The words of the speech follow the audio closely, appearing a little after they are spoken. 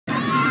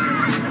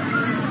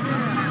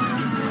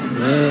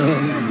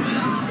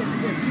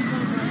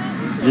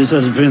This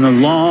has been a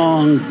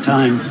long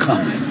time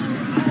coming.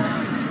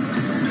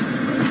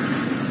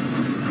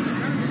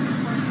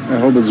 I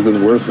hope it's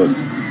been worth it.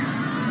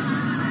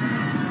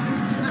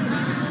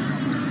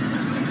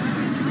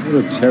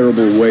 What a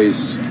terrible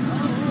waste.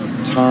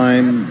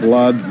 Time,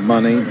 blood,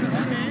 money.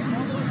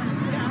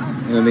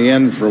 And in the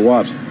end, for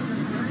what?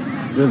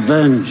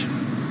 Revenge.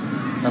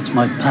 That's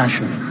my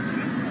passion.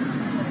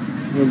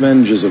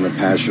 Revenge isn't a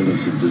passion,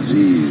 it's a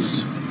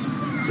disease.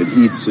 It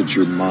eats at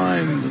your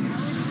mind and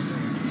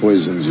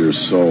poisons your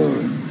soul.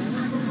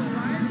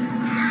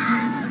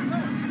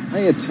 I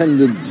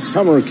attended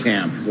summer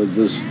camp with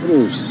this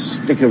little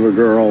stick of a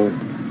girl,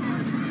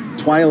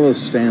 Twila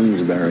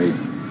Strawsbury.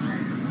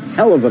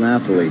 Hell of an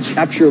athlete,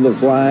 capture the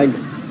flag,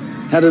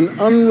 had an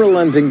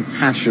unrelenting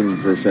passion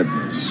for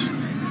fitness.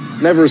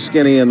 Never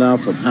skinny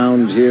enough, a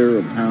pound here,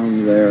 a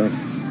pound there.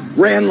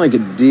 Ran like a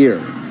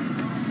deer.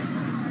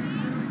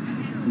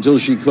 Until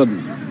she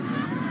couldn't.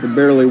 Could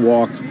barely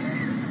walk.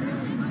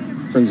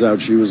 Turns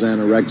out she was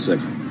anorexic.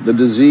 The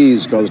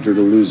disease caused her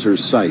to lose her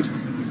sight.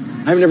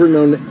 I've never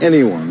known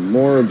anyone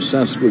more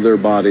obsessed with their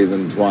body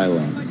than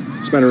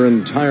Twila. Spent her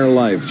entire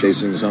life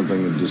chasing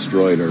something that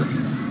destroyed her.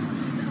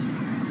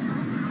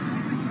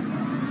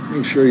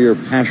 Make sure your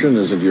passion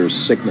isn't your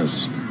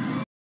sickness.